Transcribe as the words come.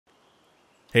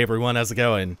Hey everyone, how's it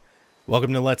going?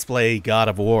 Welcome to Let's Play God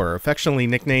of War, affectionately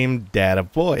nicknamed Dad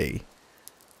of Boy.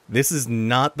 This is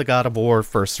not the God of War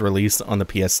first released on the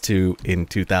PS2 in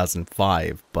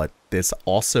 2005, but this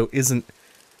also isn't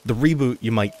the reboot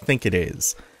you might think it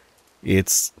is.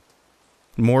 It's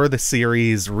more the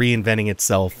series reinventing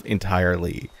itself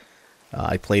entirely.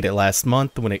 I played it last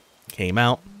month when it came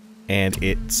out, and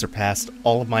it surpassed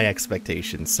all of my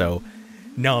expectations, so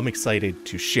now I'm excited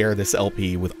to share this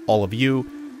LP with all of you,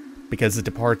 because it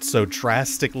departs so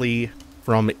drastically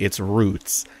from its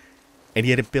roots, and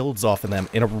yet it builds off of them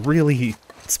in a really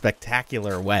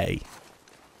spectacular way.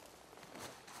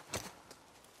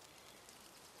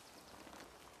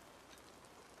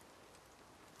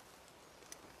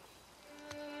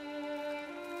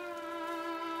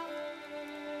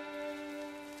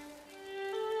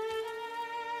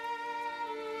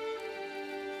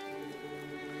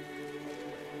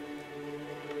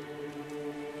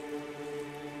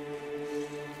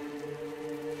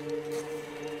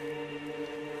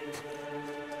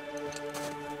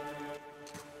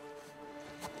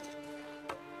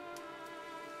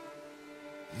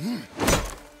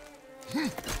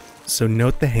 So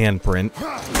note the handprint.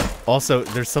 Also,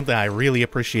 there's something I really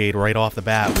appreciate right off the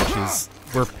bat, which is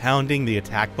we're pounding the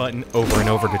attack button over and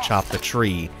over to chop the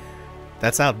tree.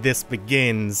 That's how this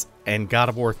begins, and God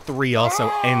of War 3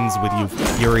 also ends with you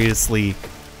furiously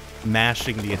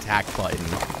mashing the attack button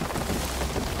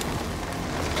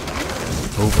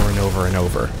over and over and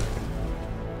over.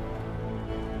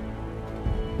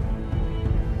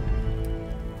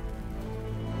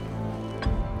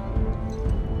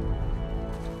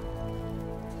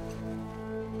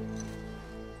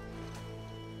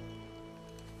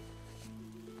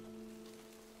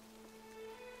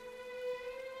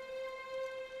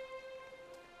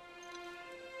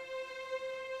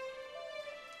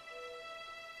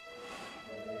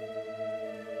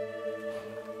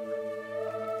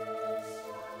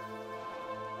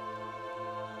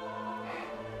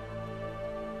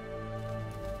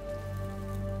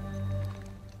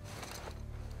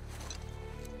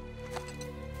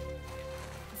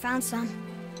 Found some.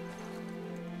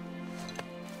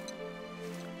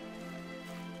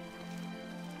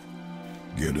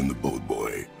 Get in the boat,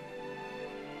 boy.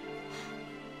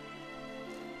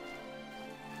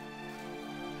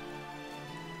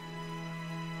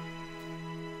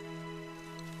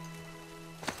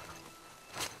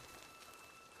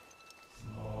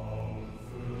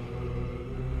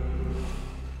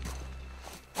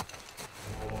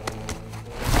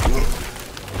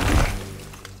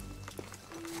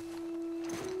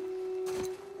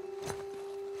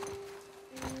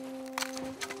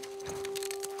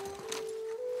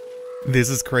 This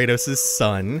is Kratos'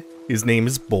 son. His name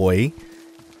is Boy,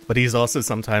 but he's also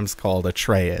sometimes called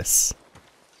Atreus.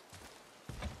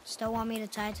 Still want me to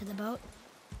tie it to the boat?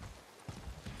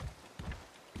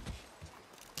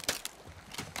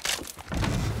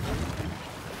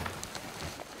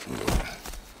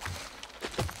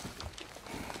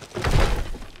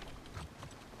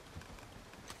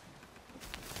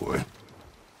 Boy.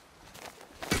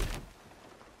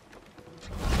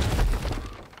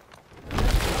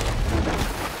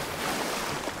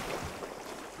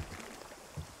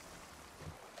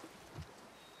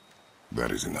 That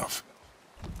is enough.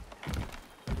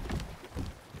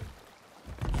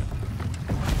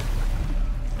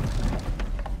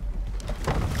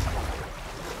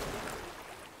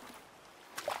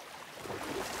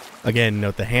 Again,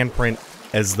 note the handprint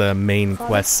as the main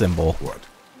quest symbol. What?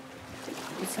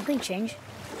 Did something change?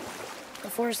 The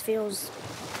forest feels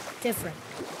different.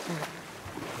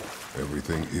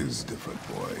 Everything is different,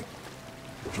 boy.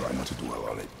 Try not to dwell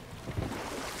on it.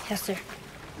 Yes, sir.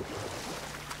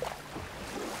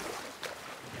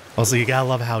 Also, you gotta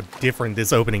love how different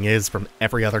this opening is from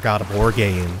every other God of War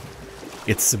game.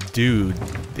 It's subdued.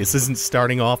 This isn't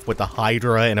starting off with a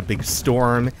Hydra and a big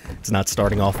storm. It's not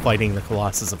starting off fighting the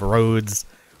Colossus of Rhodes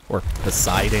or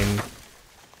Poseidon.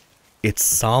 It's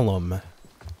solemn.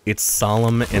 It's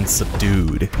solemn and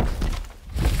subdued.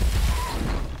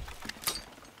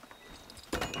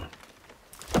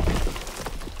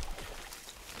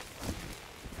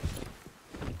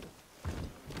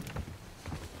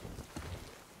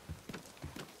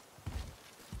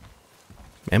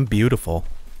 And beautiful.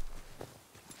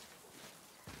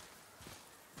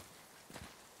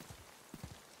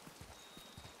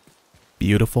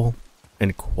 Beautiful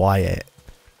and quiet.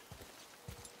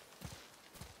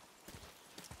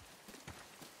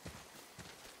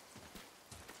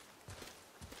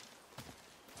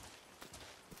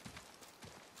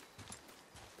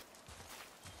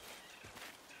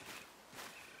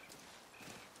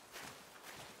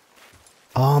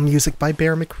 Oh, music by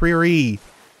Bear McCreary.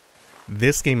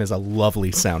 This game is a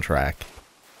lovely soundtrack.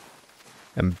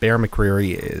 And Bear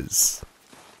McCreary is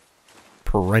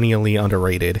perennially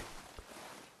underrated.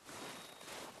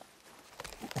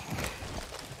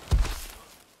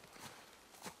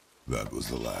 That was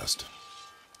the last.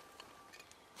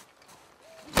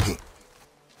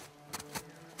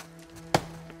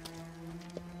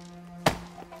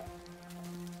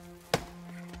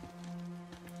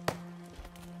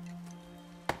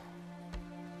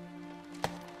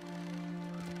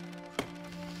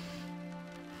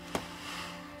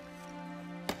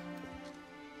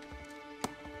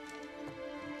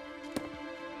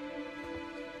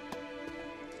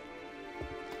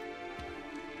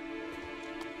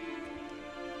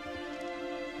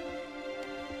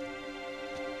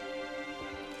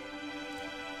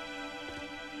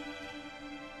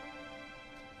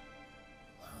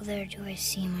 Oh, there do I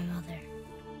see my mother.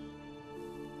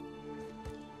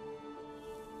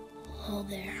 Oh,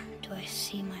 there do I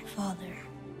see my father.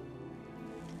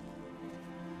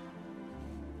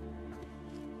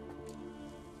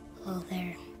 Oh,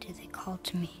 there do they call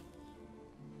to me.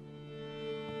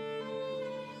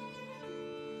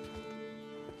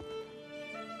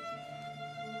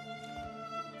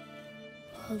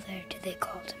 Oh, there do they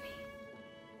call to me.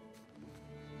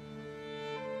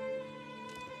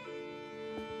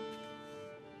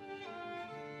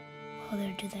 Oh,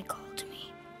 there do they call to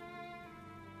me.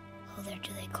 Oh, there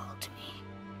do they call to me.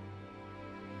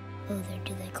 Oh, there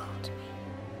do they call to me.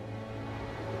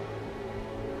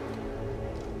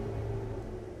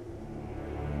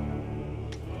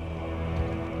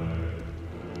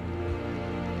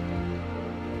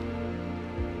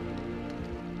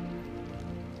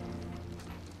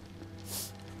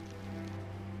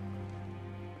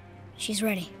 She's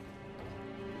ready.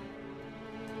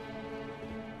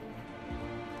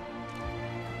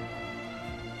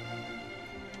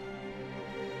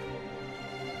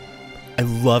 I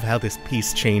love how this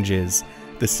piece changes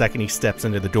the second he steps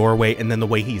into the doorway, and then the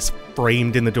way he's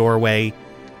framed in the doorway,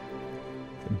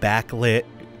 backlit,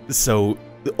 so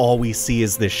all we see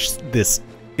is this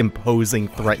imposing,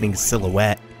 threatening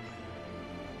silhouette.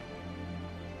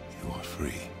 You are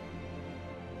free.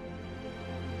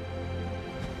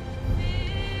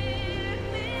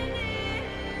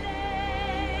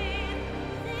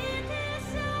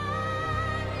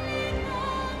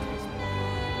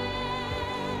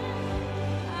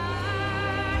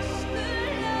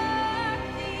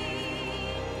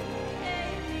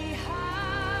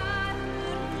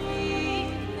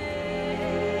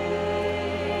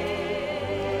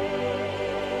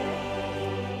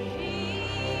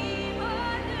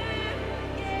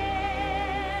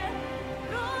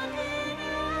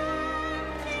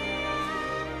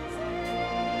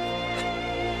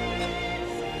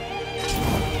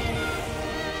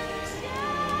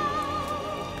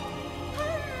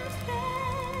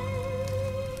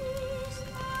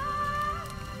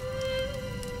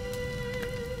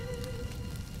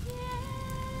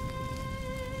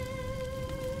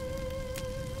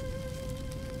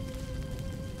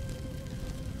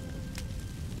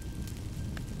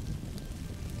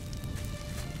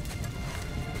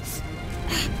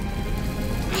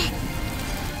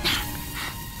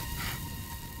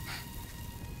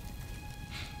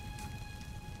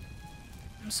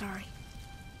 I'm sorry.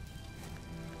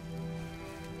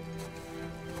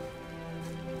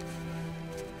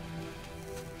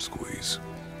 Squeeze.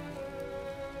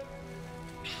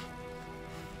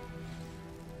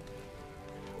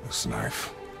 This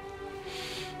knife.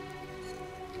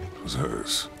 It was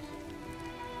hers.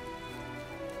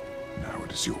 Now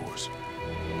it is yours.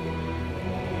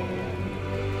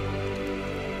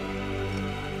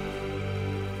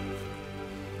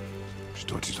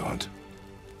 Что делать?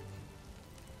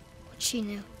 What she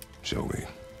knew. Show me.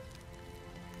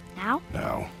 Now?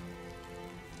 Now.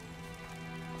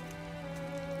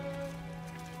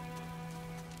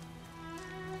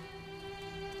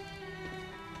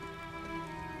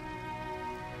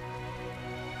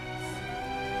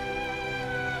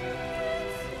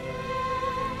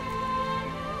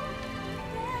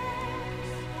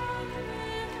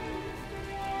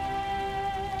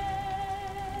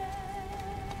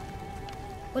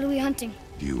 What are we hunting?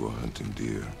 You are hunting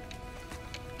deer.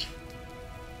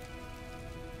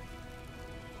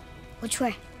 Which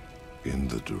way? In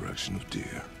the direction of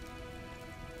deer.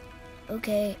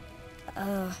 Okay,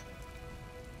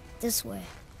 this way.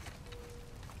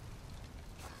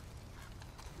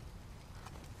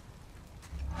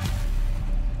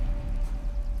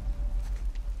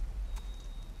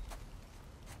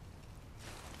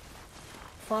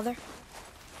 Father,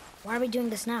 why are we doing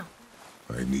this now?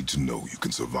 I need to know you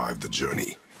can survive the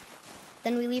journey.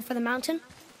 Then we leave for the mountain?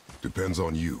 Depends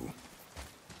on you.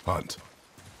 Hunt.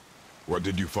 What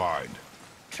did you find?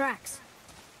 Tracks.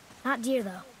 Not deer,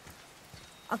 though.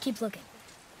 I'll keep looking.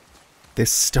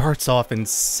 This starts off in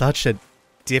such a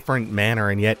different manner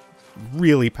and yet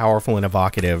really powerful and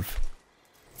evocative.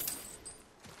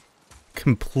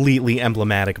 Completely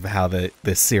emblematic of how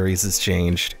this series has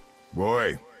changed.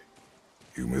 Boy,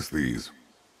 you missed these.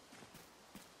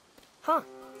 Huh.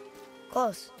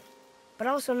 Close. But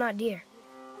also not deer.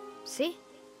 See?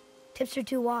 Tips are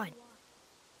too wide.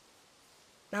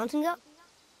 Mountain goat?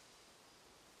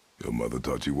 Your mother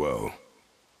taught you well.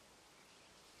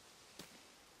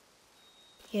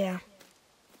 Yeah.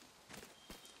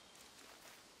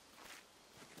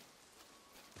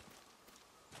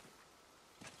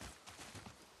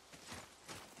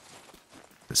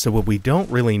 So what we don't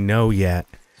really know yet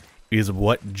is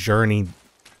what journey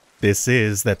this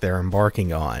is that they're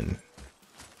embarking on.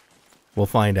 We'll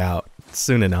find out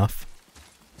soon enough.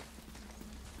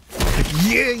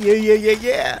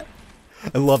 Yeah!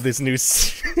 I love this new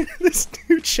this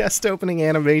new chest opening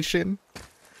animation.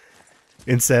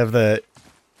 Instead of the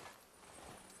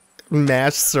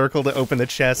mash circle to open the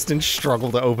chest and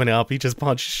struggle to open it up, he just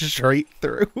punches straight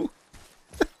through.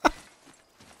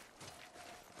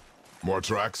 More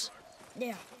tracks?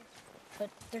 Yeah. But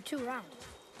they're too round.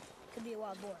 Could be a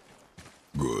wild boar.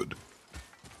 Good.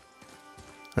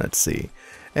 Let's see.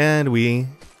 And we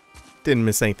didn't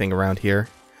miss anything around here.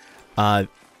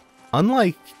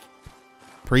 Unlike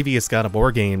previous God of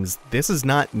War games, this is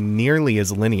not nearly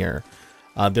as linear.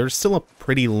 There's still a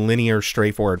pretty linear,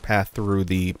 straightforward path through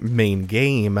the main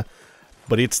game,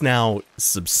 but it's now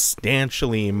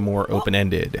substantially more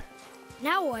open-ended.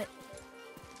 Now what?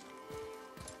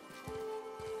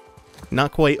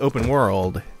 Not quite open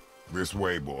world, This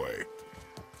way, boy.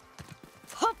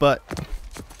 but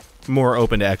more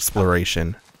open to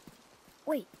exploration.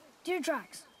 Wait, deer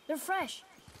tracks. They're fresh.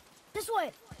 This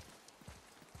way.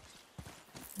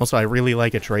 Also, I really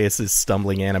like Atreus'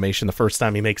 stumbling animation the first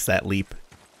time he makes that leap.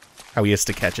 How he has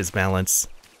to catch his balance.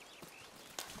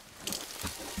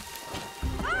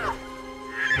 Ah!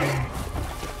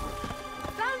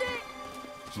 Found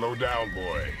it! Slow down,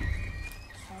 boy.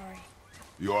 Sorry.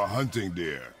 You are hunting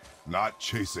deer, not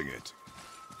chasing it.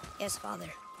 Yes, Father.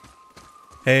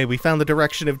 Hey, we found the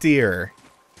direction of deer.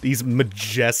 These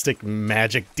majestic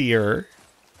magic deer.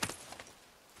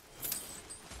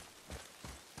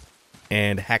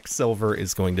 And hack silver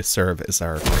is going to serve as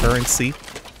our currency,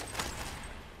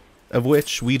 of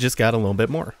which we just got a little bit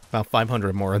more, about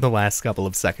 500 more in the last couple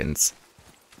of seconds.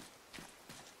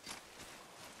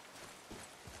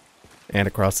 And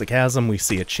across the chasm, we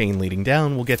see a chain leading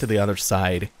down. We'll get to the other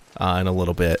side in a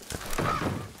little bit.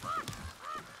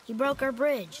 He broke our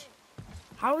bridge.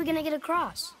 How are we gonna get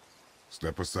across?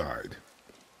 Step aside.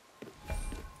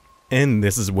 And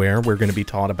this is where we're going to be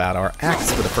taught about our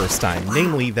axe for the first time.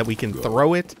 Namely, that we can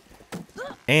throw it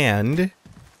and,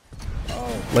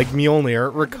 like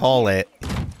Mjolnir, recall it.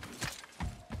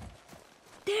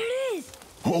 There it is!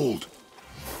 Hold!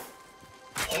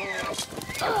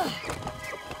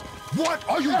 What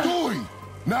are you doing?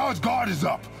 Now its guard is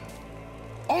up.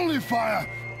 Only fire.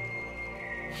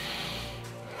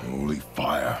 Only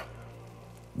fire.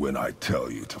 When I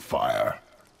tell you to fire.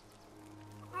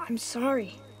 I'm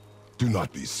sorry. Do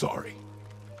not be sorry.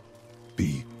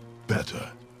 Be better.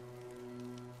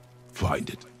 Find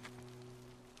it.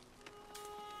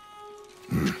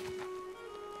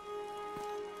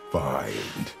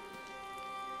 Find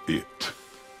it.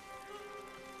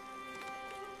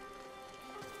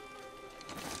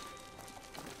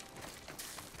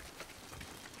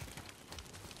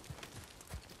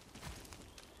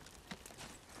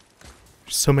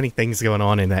 So many things going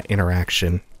on in that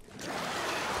interaction.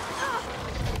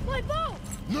 My bow!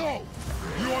 No!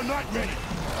 You are not ready!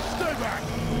 Stay back!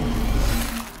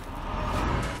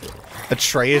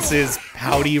 Atreus'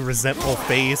 pouty, resentful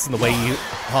face and the way he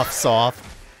puffs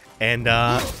off, and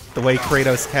the way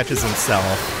Kratos catches himself.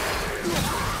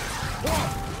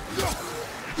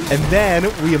 And then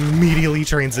we immediately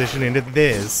transition into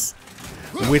this,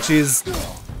 which is,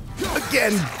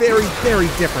 again, very, very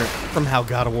different from how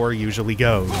God of War usually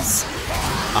goes.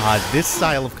 This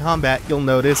style of combat, you'll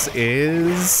notice,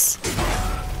 is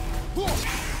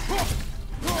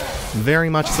very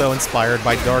much so inspired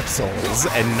by Dark Souls,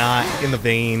 and not in the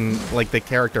vein, like the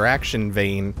character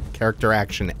action-esque,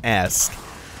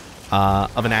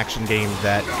 of an action game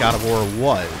that God of War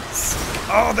was.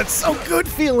 Oh, that's so good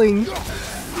feeling!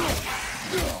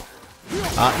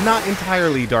 Not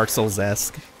entirely Dark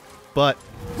Souls-esque, but,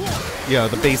 you know,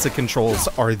 the basic controls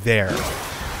are there.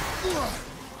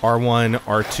 R1,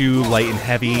 R2, light and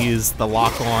heavies, the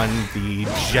lock-on, the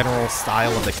general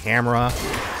style of the camera.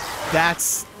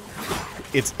 That's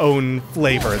its own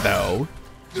flavor, though,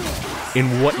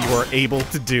 in what you are able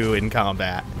to do in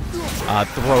combat.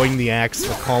 Throwing the axe,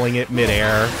 recalling it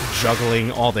midair,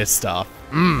 juggling, all this stuff.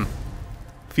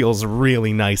 Feels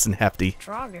really nice and hefty.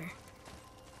 Draugr.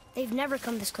 They've never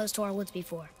come this close to our woods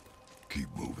before. Keep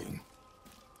moving.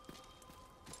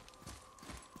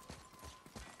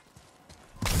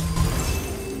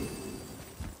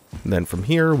 And then from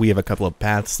here, we have a couple of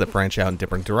paths that branch out in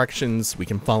different directions. We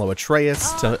can follow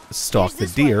Atreus to stalk the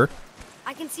deer.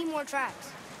 I can see more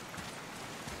tracks.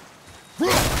 Or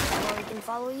we can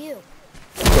follow you.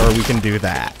 Or we can do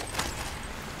that.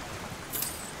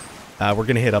 We're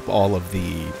going to hit up all of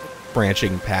the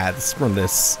branching paths from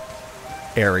this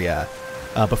area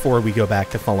before we go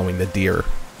back to following the deer.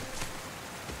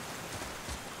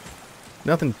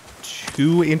 Nothing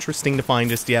too interesting to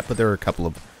find just yet, but there are a couple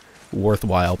of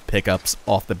worthwhile pickups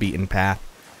off the beaten path.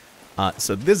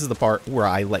 So this is the part where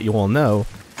I let you all know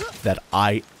that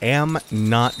I am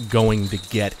not going to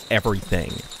get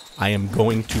everything. I am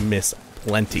going to miss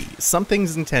plenty. Some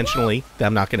things intentionally that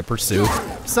I'm not going to pursue.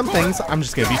 Some things I'm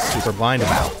just going to be super blind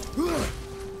about.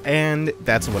 And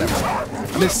that's whatever.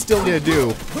 I'm still going to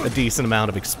do a decent amount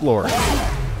of exploring.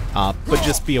 But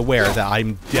just be aware that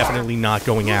I'm definitely not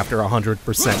going after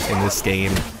 100% in this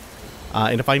game.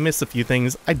 And if I miss a few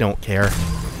things, I don't care.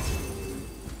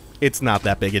 It's not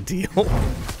that big a deal.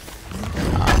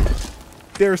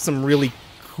 There are some really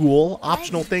cool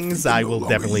optional things I will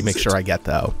definitely make sure I get,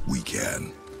 though. We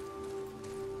can.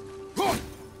 They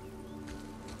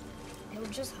were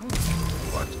just hungry.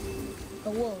 What?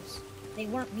 The wolves. They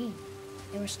weren't mean.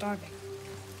 They were starving.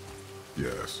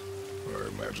 Yes, I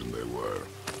imagine they were.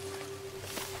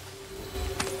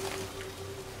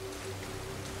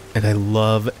 And I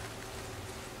love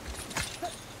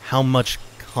how much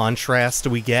contrast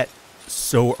we get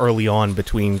so early on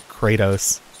between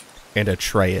Kratos and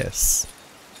Atreus.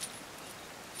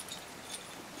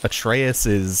 Atreus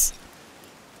is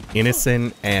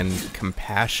innocent and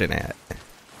compassionate.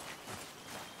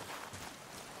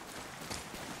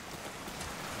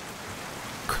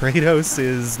 Kratos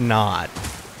is not,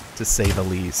 to say the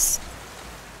least.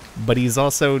 But he's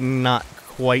also not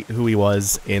quite who he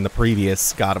was in the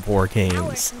previous God of War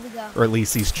games. Or at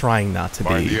least he's trying not to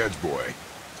Find be. the edge, boy.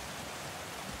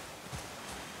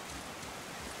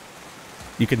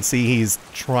 You can see he's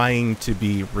trying to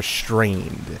be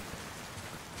restrained.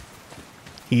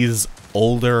 He's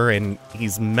older and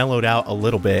he's mellowed out a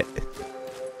little bit.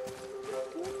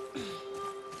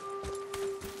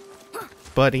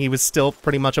 But he was still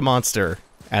pretty much a monster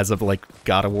as of like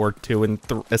God of War 2 and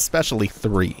especially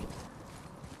 3.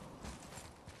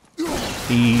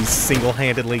 He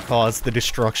single-handedly caused the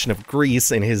destruction of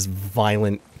Greece in his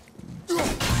violent,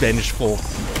 vengeful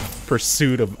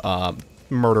pursuit of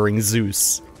murdering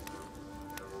Zeus.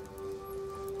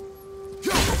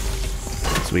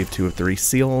 So we have 2 of 3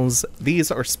 seals.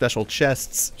 These are special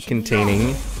chests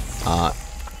containing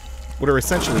what are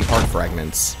essentially heart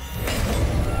fragments.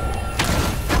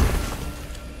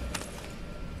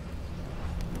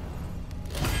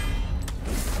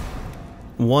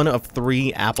 One of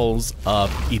 3 apples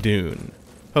of Idun.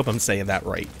 Hope I'm saying that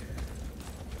right.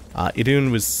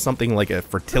 Idun was something like a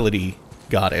fertility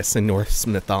goddess in Norse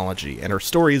mythology, and her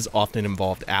stories often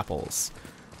involved apples.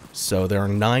 So there are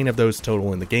 9 of those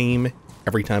total in the game.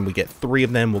 Every time we get 3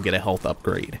 of them, we'll get a health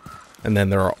upgrade. And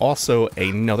then there are also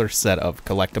another set of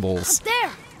collectibles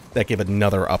that give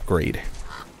another upgrade.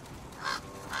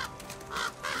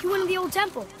 You went to the old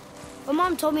temple. My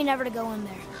mom told me never to go in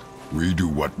there. We do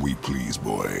what we please,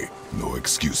 boy. No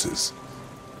excuses.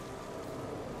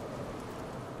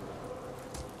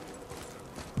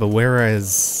 But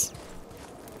whereas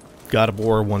God of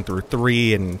War 1 through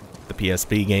 3 and the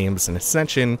PSP games and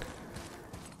Ascension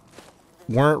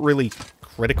weren't really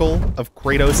critical of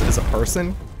Kratos as a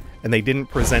person, and they didn't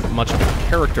present much of a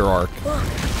character arc,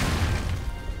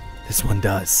 this one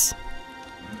does.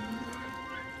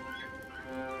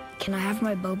 Can I have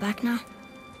my bow back now?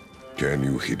 Can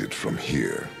you hit it from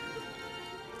here?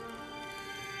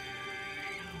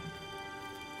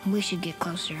 We should get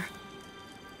closer.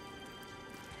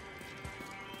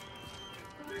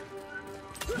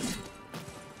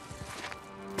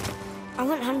 I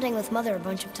went hunting with Mother a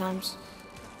bunch of times.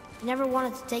 She never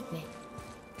wanted to take me.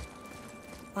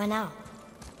 Why now?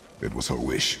 It was her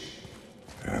wish.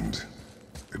 And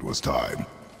it was time.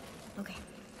 Okay.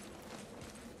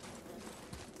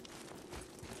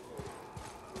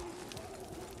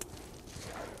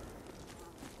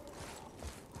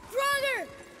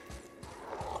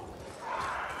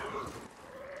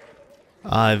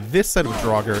 This set of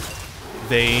Draugr,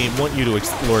 they want you to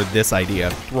explore this idea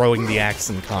of throwing the axe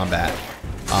in combat.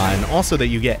 And also that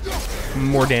you get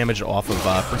more damage off of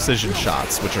precision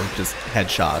shots, which are just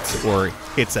headshots or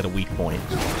hits at a weak point.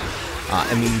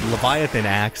 And the Leviathan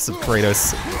axe of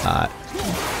Kratos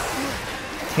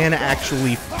can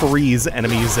actually freeze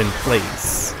enemies in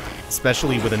place,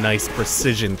 especially with a nice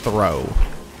precision throw.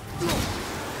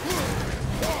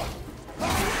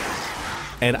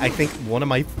 And I think one of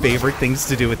my favorite things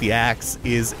to do with the axe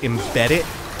is embed it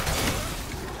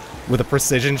with a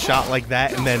precision shot like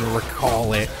that and then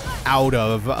recall it out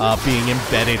of being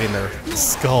embedded in their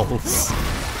skulls.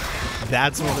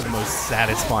 That's one of the most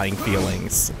satisfying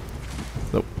feelings.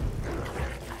 So,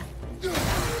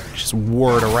 just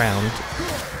ward around.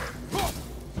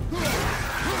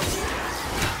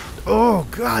 Oh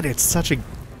god, it's such an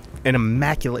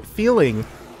immaculate feeling.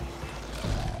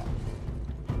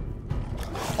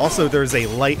 Also, there's a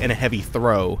light and a heavy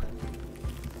throw.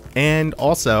 And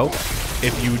also,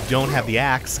 if you don't have the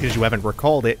axe because you haven't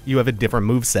recalled it, you have a different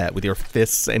moveset with your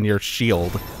fists and your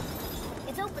shield.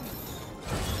 It's opening.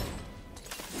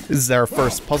 This is our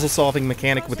first puzzle-solving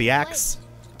mechanic with the axe.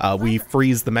 We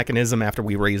freeze the mechanism after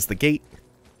we raise the gate.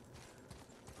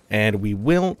 And we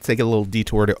will take a little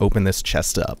detour to open this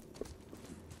chest up.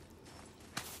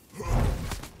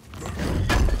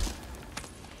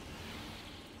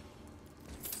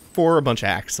 For a bunch of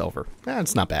axe silver.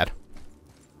 That's not bad.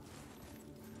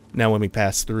 Now when we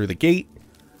pass through the gate,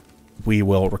 we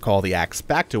will recall the axe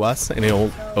back to us, and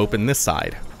it'll open this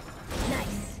side.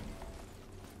 Nice.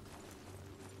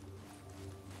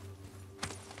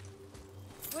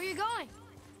 Where are you going?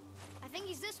 I think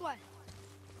he's this way.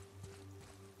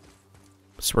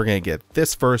 So we're going to get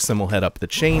this first, and we'll head up the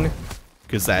chain,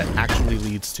 because that actually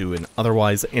leads to an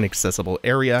otherwise inaccessible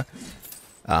area,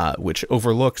 which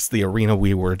overlooks the arena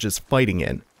we were just fighting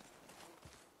in.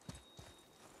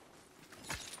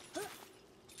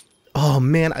 Oh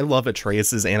man, I love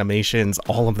Atreus' animations,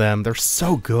 all of them. They're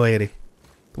so good.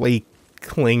 The way he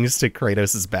clings to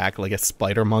Kratos' back like a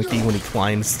spider monkey when he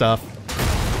climbs stuff.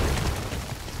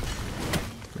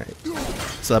 Right.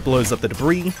 So that blows up the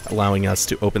debris, allowing us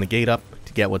to open the gate up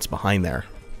to get what's behind there.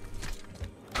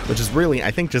 Which is really,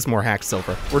 I think, just more hack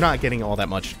silver. We're not getting all that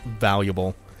much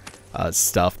valuable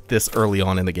stuff this early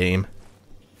on in the game.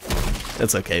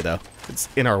 That's okay though. It's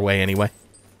in our way anyway.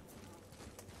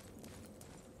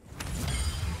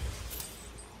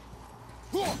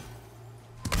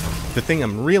 The thing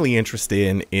I'm really interested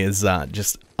in is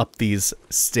just up these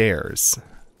stairs.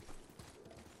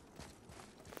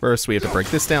 First, we have to break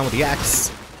this down with the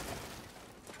axe.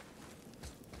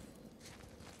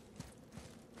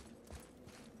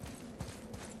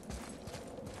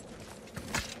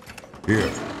 Here.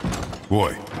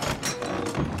 Boy.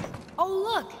 Oh,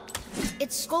 look!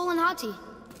 It's Skull and Hati,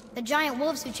 the giant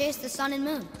wolves who chase the sun and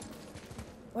moon.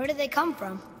 Where did they come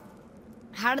from?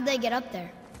 How did they get up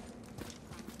there?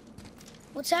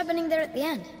 What's happening there at the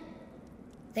end?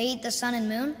 They eat the sun and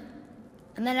moon?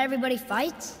 And then everybody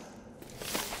fights?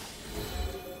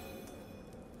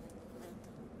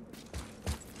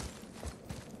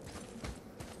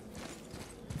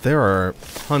 There are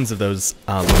tons of those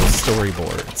little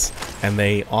storyboards, and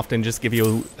they often just give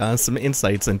you some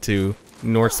insights into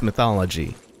Norse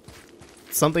mythology.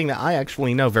 Something that I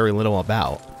actually know very little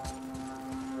about.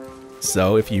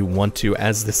 So if you want to,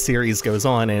 as the series goes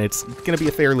on, and it's going to be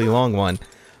a fairly long one,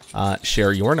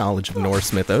 share your knowledge of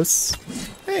Norse mythos,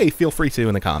 hey, feel free to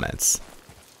in the comments.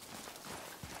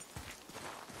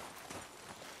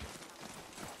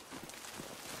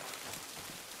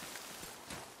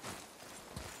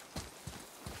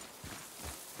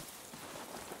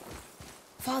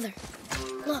 Father,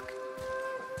 look.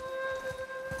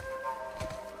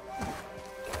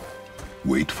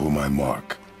 Wait for my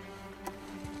mark.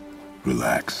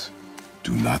 Relax.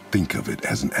 Do not think of it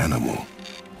as an animal.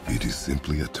 It is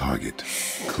simply a target.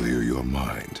 Clear your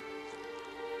mind.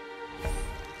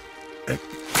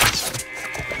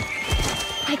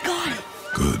 I got it.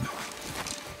 Good.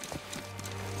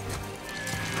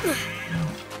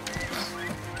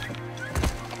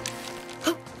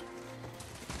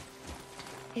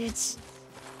 It's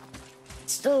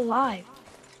still alive.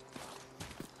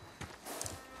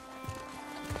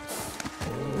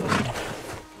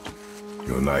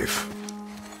 Your knife.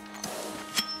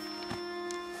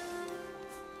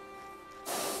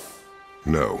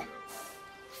 No.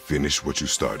 Finish what you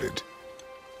started.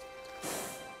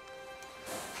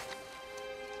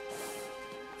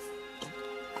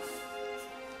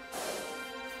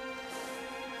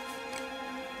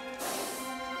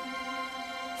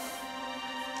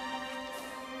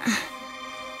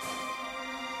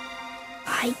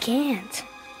 I can't.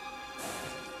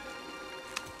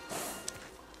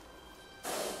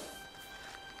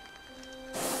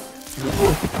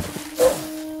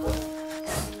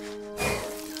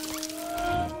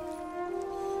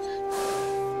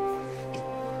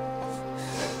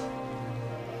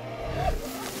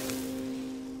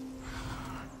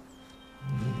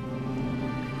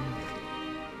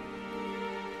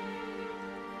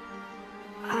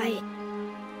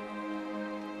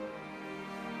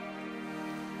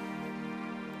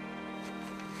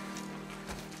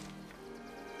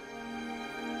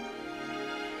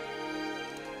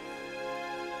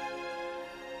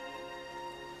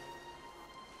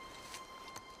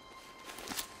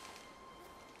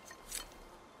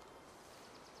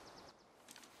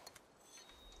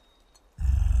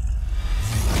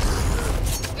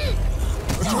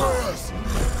 Atreus!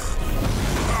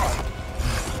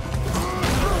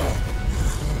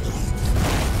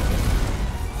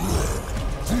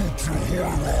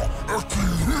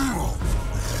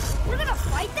 We're gonna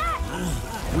fight that?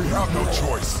 We have no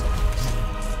choice.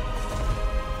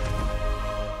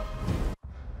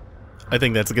 I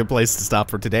think that's a good place to stop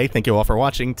for today. Thank you all for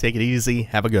watching. Take it easy.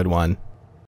 Have a good one.